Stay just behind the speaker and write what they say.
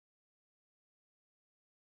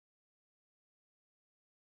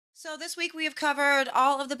So this week we have covered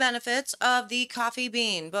all of the benefits of the coffee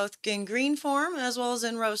bean, both in green form as well as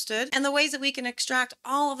in roasted, and the ways that we can extract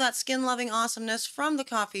all of that skin-loving awesomeness from the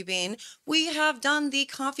coffee bean. We have done the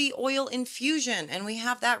coffee oil infusion, and we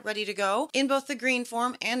have that ready to go in both the green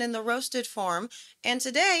form and in the roasted form. And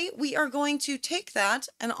today we are going to take that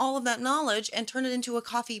and all of that knowledge and turn it into a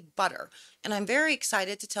coffee butter. And I'm very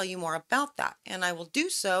excited to tell you more about that, and I will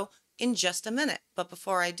do so in just a minute. But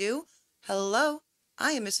before I do, hello.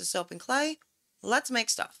 I am Mrs. Soap and Clay. Let's make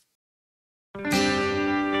stuff.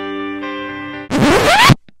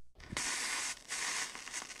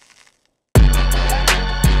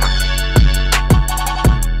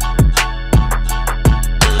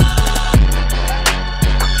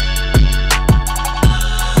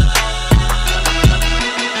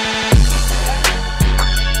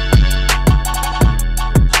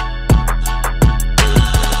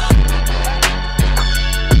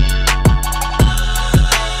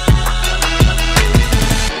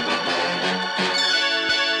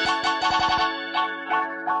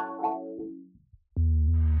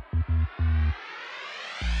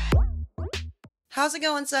 How's it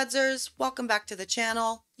going, Sudsers? Welcome back to the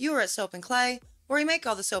channel. You are at Soap and Clay, where we make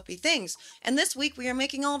all the soapy things. And this week we are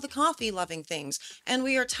making all of the coffee-loving things. And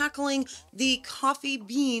we are tackling the coffee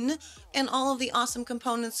bean and all of the awesome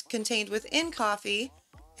components contained within coffee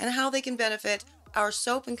and how they can benefit our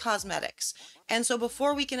soap and cosmetics. And so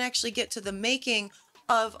before we can actually get to the making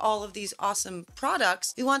of all of these awesome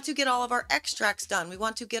products, we want to get all of our extracts done. We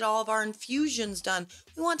want to get all of our infusions done.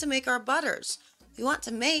 We want to make our butters. We want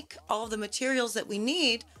to make all of the materials that we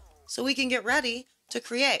need so we can get ready to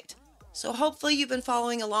create. So hopefully you've been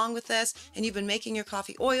following along with this and you've been making your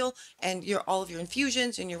coffee oil and all of your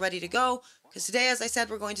infusions and you're ready to go. Because today, as I said,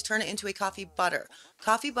 we're going to turn it into a coffee butter.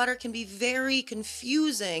 Coffee butter can be very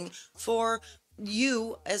confusing for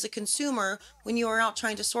you as a consumer when you are out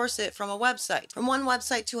trying to source it from a website. From one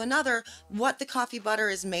website to another, what the coffee butter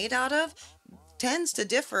is made out of tends to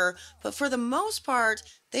differ, but for the most part,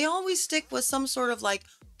 they always stick with some sort of like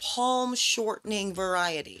palm shortening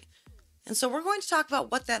variety. And so we're going to talk about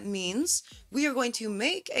what that means. We are going to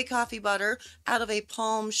make a coffee butter out of a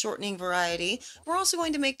palm shortening variety. We're also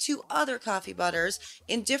going to make two other coffee butters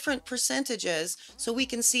in different percentages so we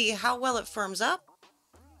can see how well it firms up,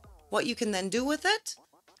 what you can then do with it,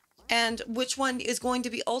 and which one is going to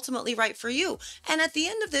be ultimately right for you. And at the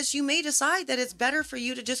end of this, you may decide that it's better for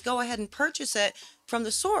you to just go ahead and purchase it from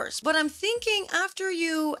the source. But I'm thinking after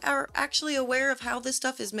you are actually aware of how this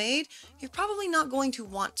stuff is made, you're probably not going to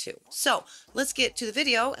want to. So let's get to the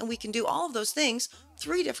video and we can do all of those things,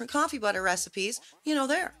 3 different coffee butter recipes,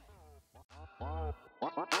 there.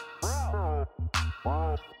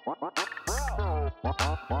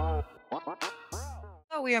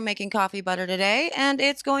 We are making coffee butter today, and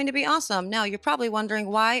it's going to be awesome. Now, you're probably wondering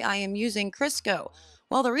why I am using Crisco.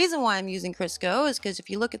 Well, the reason why I'm using Crisco is because if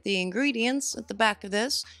you look at the ingredients at the back of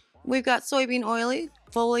this, we've got soybean oil,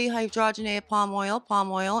 fully hydrogenated palm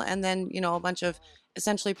oil, and then, a bunch of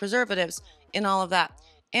essentially preservatives in all of that.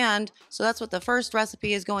 And so that's what the first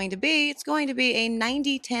recipe is going to be. It's going to be a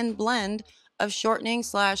 90-10 blend of shortening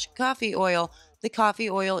 / coffee oil, the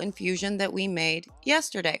coffee oil infusion that we made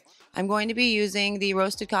yesterday. I'm going to be using the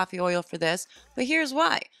roasted coffee oil for this, but here's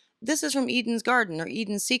why. This is from Eden's Garden or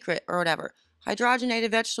Eden's Secret or whatever. Hydrogenated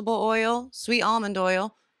vegetable oil, sweet almond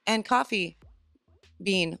oil, and coffee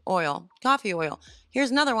bean oil, coffee oil.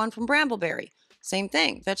 Here's another one from Brambleberry. Same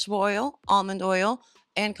thing, vegetable oil, almond oil,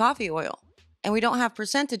 and coffee oil. And we don't have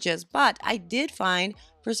percentages, but I did find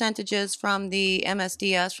percentages from the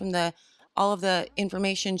MSDS, from all of the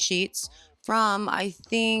information sheets from, I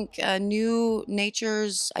think, New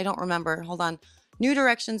Nature's, I don't remember, hold on, New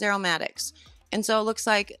Directions Aromatics. And so it looks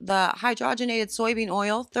like the hydrogenated soybean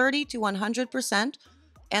oil, 30 to 100%,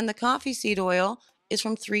 and the coffee seed oil is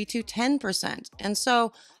from 3 to 10%. And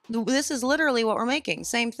so this is literally what we're making,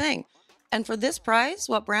 same thing. And for this price,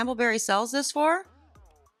 what Brambleberry sells this for,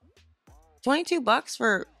 $22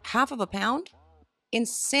 for half of a pound?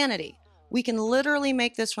 Insanity. We can literally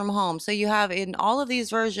make this from home. So you have in all of these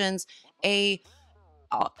versions a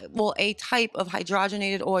type of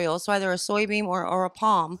hydrogenated oil, so either a soybean or a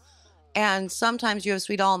palm, and sometimes you have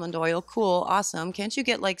sweet almond oil. Cool, awesome. Can't you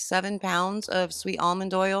get like 7 pounds of sweet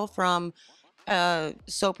almond oil from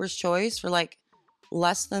Soaper's Choice for like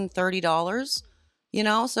less than $30?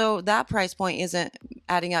 So that price point isn't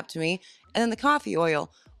adding up to me. And then the coffee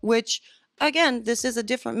oil, which again, this is a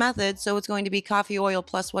different method, so it's going to be coffee oil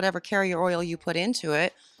plus whatever carrier oil you put into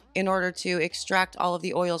it in order to extract all of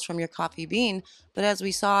the oils from your coffee bean. But as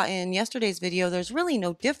we saw in yesterday's video, there's really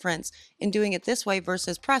no difference in doing it this way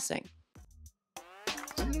versus pressing.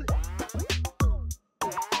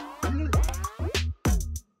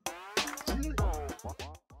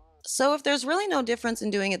 So if there's really no difference in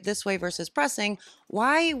doing it this way versus pressing,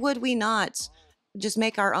 why would we not just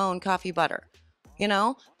make our own coffee butter?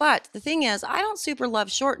 But the thing is, I don't super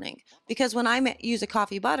love shortening, because when I use a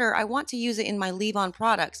coffee butter, I want to use it in my leave-on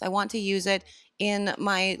products. I want to use it in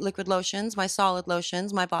my liquid lotions, my solid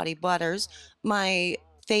lotions, my body butters, my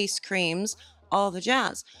face creams, all the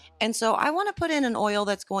jazz. And so I want to put in an oil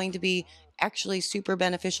that's going to be actually super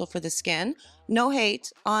beneficial for the skin. No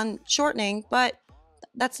hate on shortening, but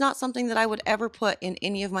that's not something that I would ever put in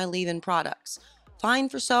any of my leave-in products. Fine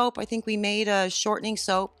for soap. I think we made a shortening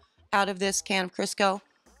soap out of this can of Crisco.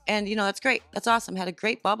 And that's great. That's awesome. Had a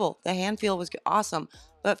great bubble. The hand feel was awesome.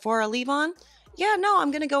 But for a leave-on, yeah, no,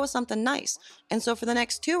 I'm going to go with something nice. And so for the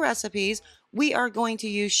next two recipes, we are going to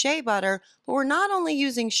use shea butter, but we're not only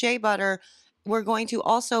using shea butter, we're going to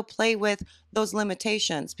also play with those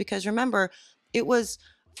limitations, because remember, it was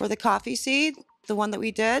for the coffee seed, the one that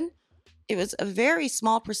we did, it was a very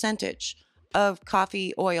small percentage of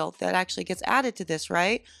coffee oil that actually gets added to this,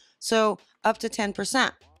 right? So up to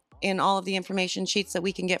 10% in all of the information sheets that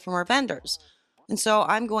we can get from our vendors. And so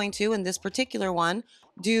I'm going to, in this particular one,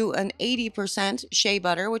 do an 80% shea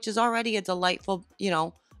butter, which is already a delightful,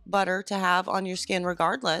 butter to have on your skin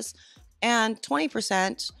regardless, and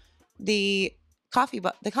 20% the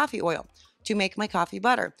the coffee oil to make my coffee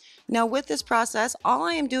butter. Now with this process, all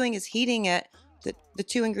I am doing is heating the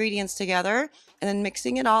two ingredients together and then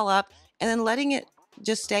mixing it all up and then letting it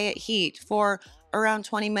just stay at heat for around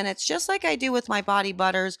 20 minutes, just like I do with my body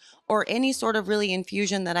butters or any sort of really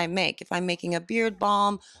infusion that I make. If I'm making a beard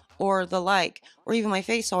balm or the like, or even my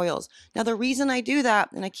face oils. Now, the reason I do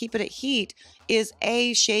that and I keep it at heat is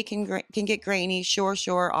A, shea can get grainy, sure,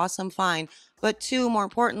 awesome, fine. But two, more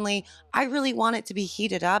importantly, I really want it to be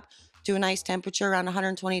heated up to a nice temperature around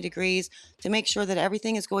 120 degrees to make sure that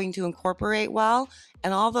everything is going to incorporate well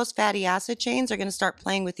and all those fatty acid chains are going to start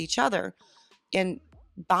playing with each other and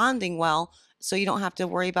bonding well, so you don't have to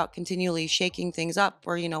worry about continually shaking things up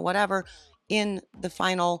or whatever in the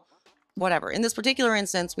final whatever. In this particular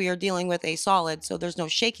instance, we are dealing with a solid, so there's no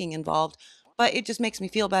shaking involved, but it just makes me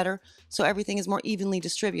feel better, so everything is more evenly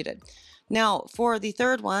distributed. Now, for the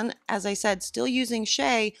third one, as I said, still using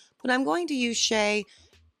shea, but I'm going to use shea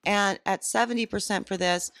and at 70% for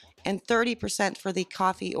this and 30% for the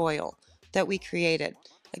coffee oil that we created.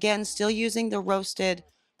 Again, still using the roasted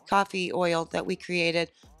coffee oil that we created.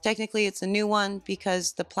 Technically, it's a new one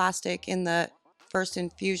because the plastic in the first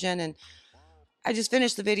infusion, and I just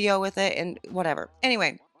finished the video with it and whatever.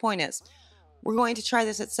 Anyway, point is, we're going to try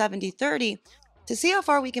this at 70-30 to see how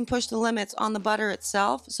far we can push the limits on the butter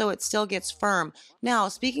itself so it still gets firm. Now,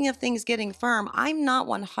 speaking of things getting firm, I'm not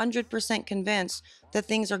 100% convinced that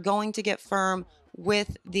things are going to get firm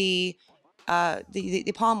with the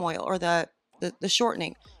palm oil or the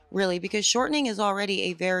shortening, really, because shortening is already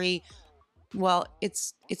a very, well,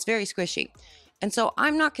 it's very squishy. And so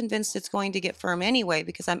I'm not convinced it's going to get firm anyway,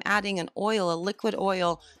 because I'm adding an oil, a liquid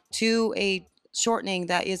oil, to a shortening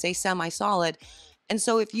that is a semi-solid. And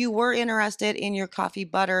so if you were interested in your coffee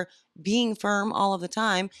butter being firm all of the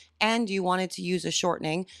time and you wanted to use a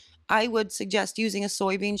shortening, I would suggest using a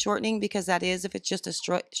soybean shortening, because that is, if it's just a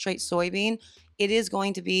straight soybean, it is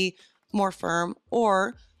going to be more firm,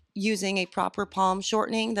 or using a proper palm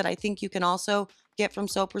shortening that I think you can also get from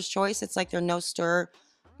Soaper's Choice. It's like their no stir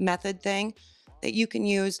method thing that you can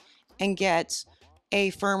use and get a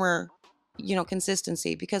firmer,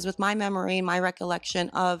 consistency. Because with my memory, my recollection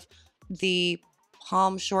of the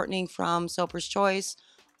palm shortening from Soaper's Choice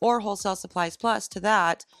or Wholesale Supplies Plus to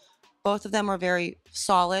that, both of them are very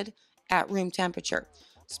solid at room temperature.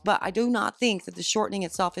 But I do not think that the shortening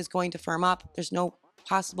itself is going to firm up. There's no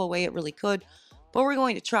possible way it really could, but we're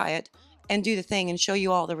going to try it and do the thing and show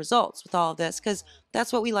you all the results with all of this, because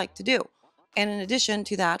that's what we like to do. And in addition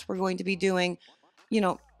to that, we're going to be doing,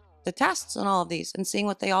 the tests on all of these and seeing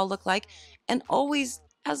what they all look like. And always,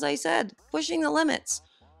 as I said, pushing the limits.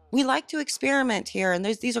 We like to experiment here. And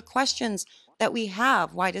these are questions that we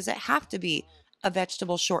have. Why does it have to be a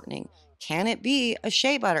vegetable shortening? Can it be a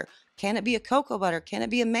shea butter? Can it be a cocoa butter? Can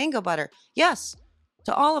it be a mango butter? Yes,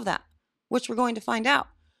 to all of that, which we're going to find out.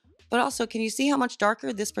 But also, can you see how much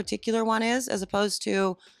darker this particular one is as opposed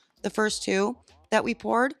to the first two that we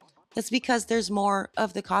poured? That's because there's more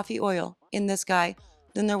of the coffee oil in this guy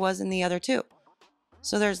than there was in the other two.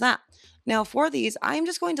 So there's that. Now for these, I'm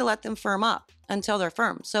just going to let them firm up until they're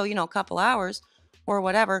firm. So, a couple hours or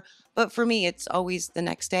whatever. But for me, it's always the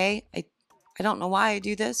next day. I don't know why I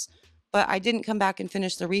do this, but I didn't come back and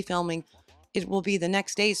finish the refilming. It will be the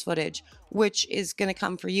next day's footage, which is going to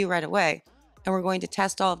come for you right away. And we're going to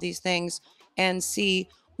test all of these things and see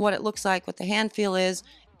what it looks like, what the hand feel is,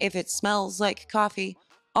 if it smells like coffee,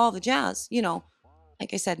 all the jazz,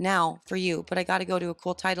 like I said, now for you, but I got to go to a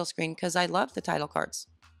cool title screen because I love the title cards.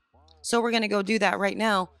 So we're going to go do that right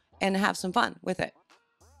now and have some fun with it.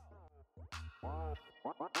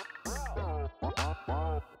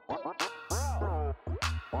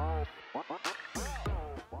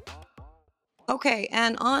 Okay,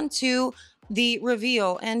 and on to the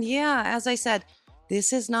reveal. And yeah, as I said,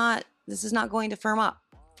 this is not going to firm up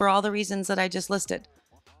for all the reasons that I just listed.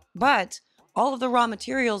 But all of the raw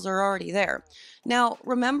materials are already there. Now,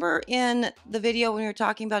 remember in the video when we were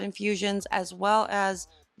talking about infusions, as well as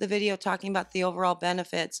the video talking about the overall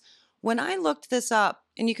benefits, when I looked this up,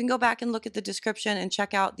 and you can go back and look at the description and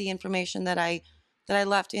check out the information that I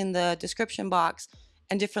left in the description box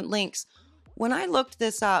and different links. When I looked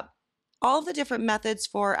this up, all of the different methods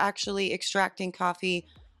for actually extracting coffee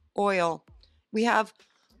oil, we have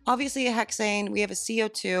obviously a hexane, we have a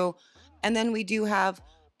CO2, and then we do have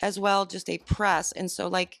as well just a press, and so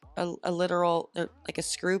like a literal, like a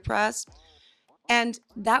screw press, and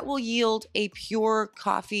that will yield a pure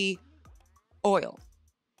coffee oil,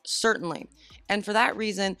 certainly. And for that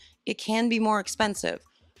reason, it can be more expensive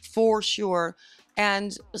for sure.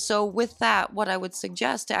 And so with that, what I would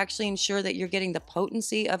suggest to actually ensure that you're getting the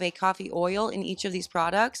potency of a coffee oil in each of these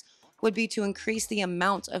products would be to increase the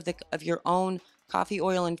amount of your own coffee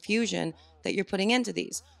oil infusion that you're putting into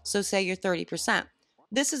these. So say you're 30%.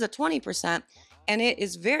 This is a 20%, and it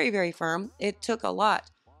is very, very firm. It took a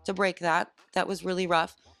lot to break that. That was really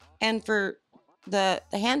rough. And for the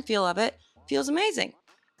hand feel of it, feels amazing.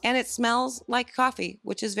 And it smells like coffee,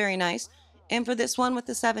 which is very nice. And for this one with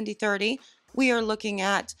the 70/30, we are looking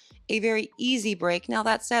at a very easy break. Now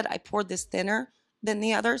that said, I poured this thinner than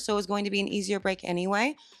the other, so it's going to be an easier break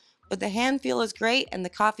anyway. But the hand feel is great, and the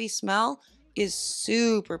coffee smell is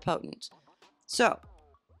super potent. So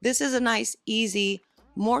this is a nice, easy,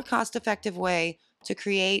 more cost-effective way to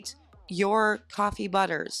create your coffee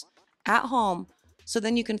butters at home, so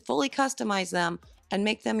then you can fully customize them and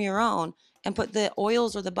make them your own and put the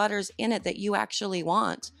oils or the butters in it that you actually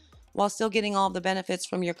want, while still getting all the benefits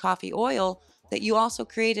from your coffee oil that you also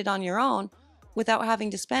created on your own without having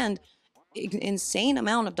to spend an insane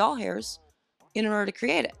amount of doll hairs in order to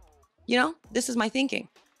create it. This is my thinking.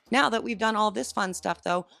 Now that we've done all this fun stuff,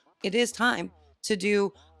 though, it is time to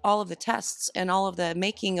do all of the tests and all of the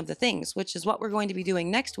making of the things, which is what we're going to be doing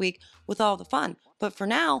next week with all the fun. But for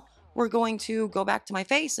now, we're going to go back to my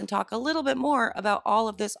face and talk a little bit more about all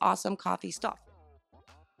of this awesome coffee stuff.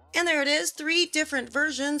 And there it is, 3 different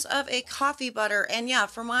versions of a coffee butter. And yeah,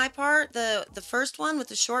 for my part, the first one with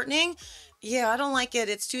the shortening, yeah, I don't like it.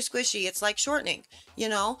 It's too squishy. It's like shortening,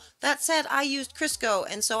 That said, I used Crisco,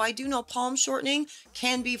 and so I do know palm shortening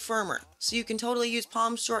can be firmer. So you can totally use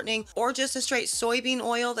palm shortening or just a straight soybean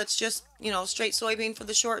oil that's just, straight soybean for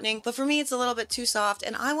the shortening. But for me, it's a little bit too soft,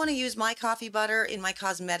 and I want to use my coffee butter in my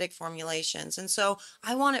cosmetic formulations. And so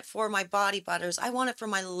I want it for my body butters. I want it for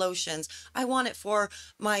my lotions. I want it for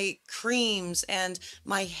my creams and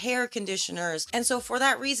my hair conditioners. And so for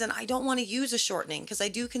that reason, I don't want to use a shortening because I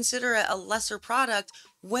do consider it a lesser product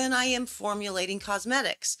when I am formulating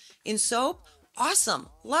cosmetics. In soap, awesome.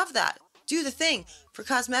 Love that. Do the thing. For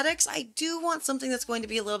cosmetics, I do want something that's going to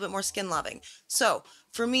be a little bit more skin loving. So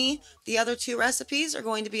for me, the other 2 recipes are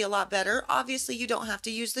going to be a lot better. Obviously, you don't have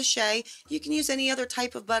to use the shea. You can use any other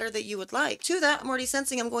type of butter that you would like. To that, I'm already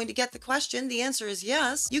sensing I'm going to get the question. The answer is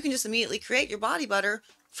yes. You can just immediately create your body butter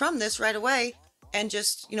from this right away and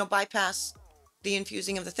just, bypass the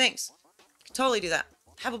infusing of the things. You can totally do that.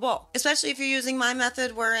 Have a ball. Especially if you're using my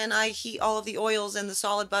method wherein I heat all of the oils and the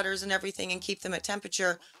solid butters and everything and keep them at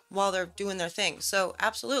temperature while they're doing their thing. So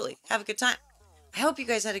absolutely, have a good time. I hope you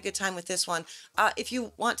guys had a good time with this one. If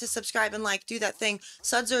you want to subscribe and do that thing.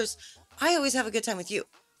 Sudzers, I always have a good time with you.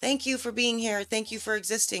 Thank you for being here. Thank you for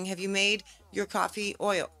existing. Have you made your coffee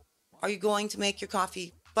oil? Are you going to make your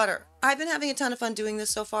coffee butter? I've been having a ton of fun doing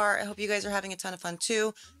this so far. I hope you guys are having a ton of fun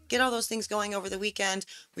too. Get all those things going over the weekend.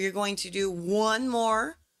 We are going to do one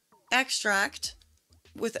more extract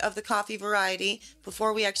of the coffee variety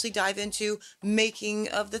before we actually dive into making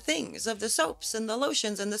of the things, of the soaps and the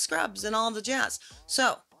lotions and the scrubs and all the jazz.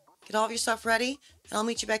 So get all of your stuff ready, and I'll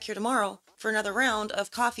meet you back here tomorrow for another round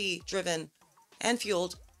of coffee driven and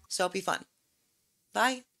fueled soapy fun.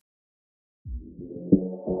 Bye.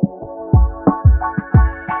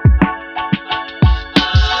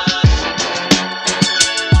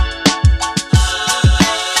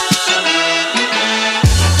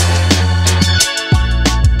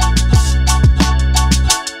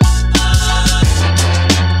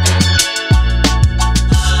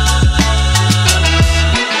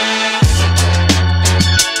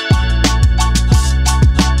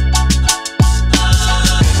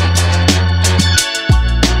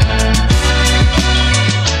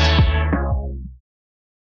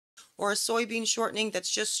 or a soybean shortening that's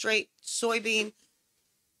just straight soybean.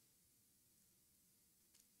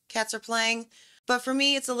 Cats are playing. But for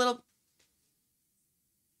me, it's a little...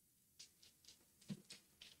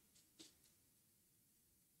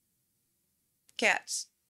 Cats.